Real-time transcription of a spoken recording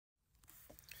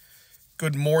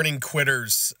Good morning,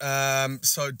 quitters.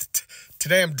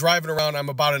 Today I'm driving around. I'm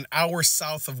about an hour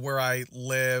south of where I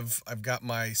live. I've got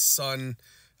my son.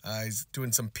 He's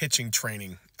doing some pitching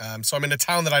training. So I'm in a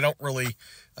town that I don't really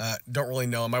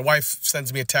know. My wife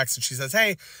sends me a text and she says,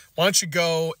 "Hey, why don't you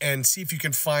go and see if you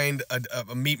can find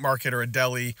a meat market or a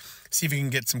deli, see if you can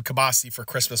get some kielbasa for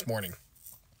Christmas morning."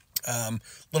 A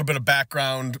little bit of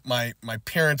background, my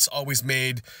parents always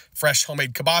made fresh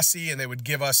homemade kielbasa, and they would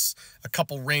give us a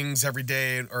couple rings every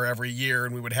day or every year,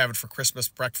 and we would have it for Christmas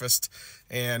breakfast,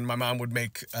 and my mom would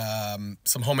make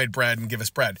some homemade bread and give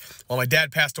us bread. Well, my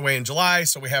dad passed away in July,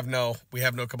 so we have no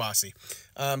kielbasa.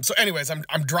 So anyways,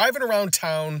 I'm driving around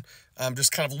town,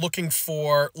 just kind of looking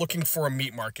for a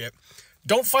meat market.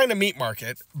 Don't find a meat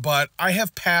market, but I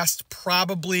have passed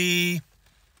probably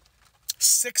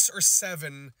 6 or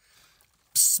 7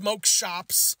 smoke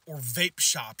shops or vape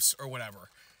shops or whatever,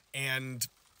 and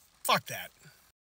fuck that.